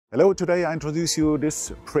Hello, today I introduce you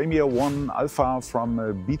this Premier 1 Alpha from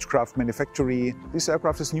Beechcraft Manufactory. This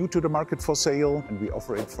aircraft is new to the market for sale and we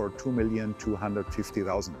offer it for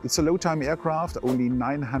 $2,250,000. It's a low-time aircraft, only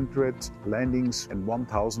 900 landings and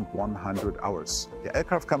 1,100 hours. The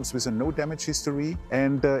aircraft comes with a no damage history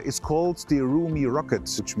and it's called the roomy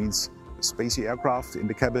rocket, which means spacey aircraft in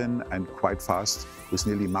the cabin and quite fast with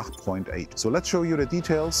nearly Mach 0.8. So let's show you the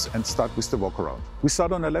details and start with the walk around. We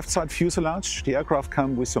start on the left side fuselage. The aircraft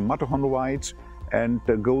comes with a Matterhorn white and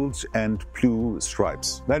gold and blue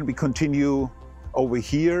stripes. Then we continue over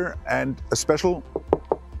here and a special,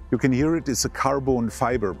 you can hear it, is a carbon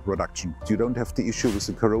fiber production. You don't have the issue with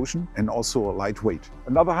the corrosion and also lightweight.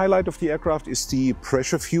 Another highlight of the aircraft is the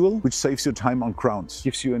pressure fuel, which saves you time on ground.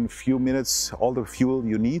 Gives you in a few minutes all the fuel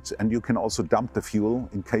you need, and you can also dump the fuel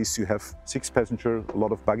in case you have 6 passengers, a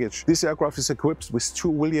lot of baggage. This aircraft is equipped with 2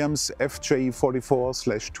 Williams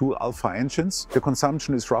FJ44/2 Alpha engines. The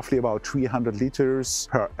consumption is roughly about 300 liters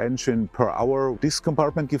per engine per hour. This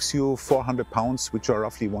compartment gives you 400 pounds, which are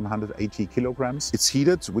roughly 180 kilograms. It's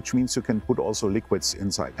heated, which means you can put also liquids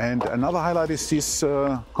inside. And another highlight is this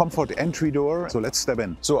comfort entry door. So let's step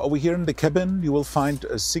in. So over here in the cabin, you will find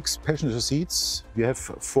 6 passenger seats. You have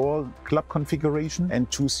 4 club configuration and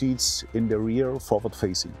 2 seats in the rear forward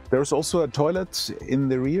facing. There's also a toilet in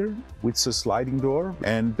the rear with a sliding door.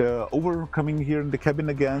 And coming here in the cabin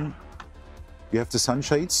again, you have the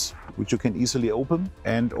sunshades, which you can easily open.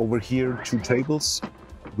 And over here, 2 tables,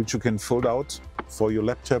 which you can fold out for your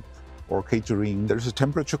laptop or catering. There's a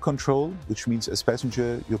temperature control, which means as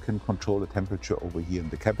passenger you can control the temperature over here in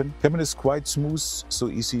the cabin. Cabin is quite smooth, so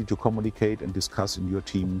easy to communicate and discuss in your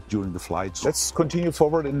team during the flight. Let's continue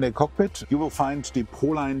forward in the cockpit. You will find the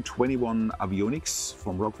Proline 21 Avionics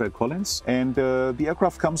from Rockwell Collins, and the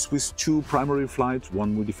aircraft comes with 2 primary flight,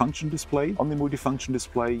 1 multifunction display. On the multifunction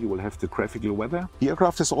display you will have the graphical weather. The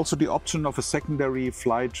aircraft has also the option of a secondary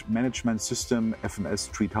flight management system, FMS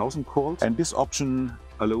 3000 called, and this option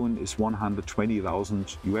alone is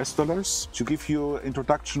 $120,000 US. To give you an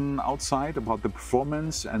introduction outside about the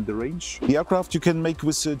performance and the range. The aircraft you can make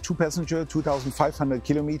with 2 passenger 2,500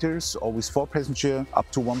 kilometers or with 4 passenger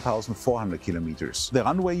up to 1,400 kilometers. The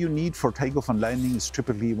runway you need for takeoff and landing is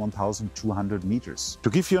typically 1,200 meters.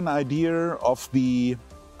 To give you an idea of the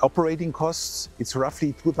operating costs, it's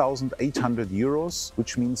roughly 2,800 euros,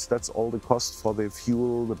 which means that's all the cost for the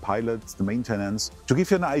fuel, the pilots, the maintenance. To give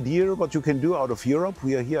you an idea what you can do out of Europe,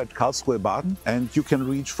 we are here at Karlsruhe, Baden, and you can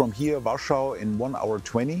reach from here Warsaw in 1 hour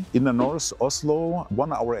 20. In the north, Oslo,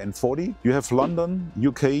 1 hour and 40. You have London,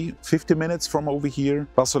 UK, 50 minutes from over here.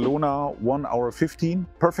 Barcelona, 1 hour 15.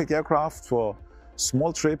 Perfect aircraft for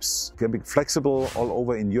small trips, can be flexible all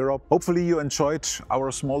over in Europe. Hopefully you enjoyed our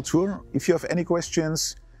small tour. If you have any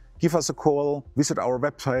questions, give us a call, visit our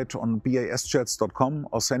website on basjets.com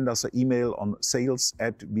or send us an email on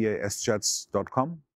sales@basjets.com.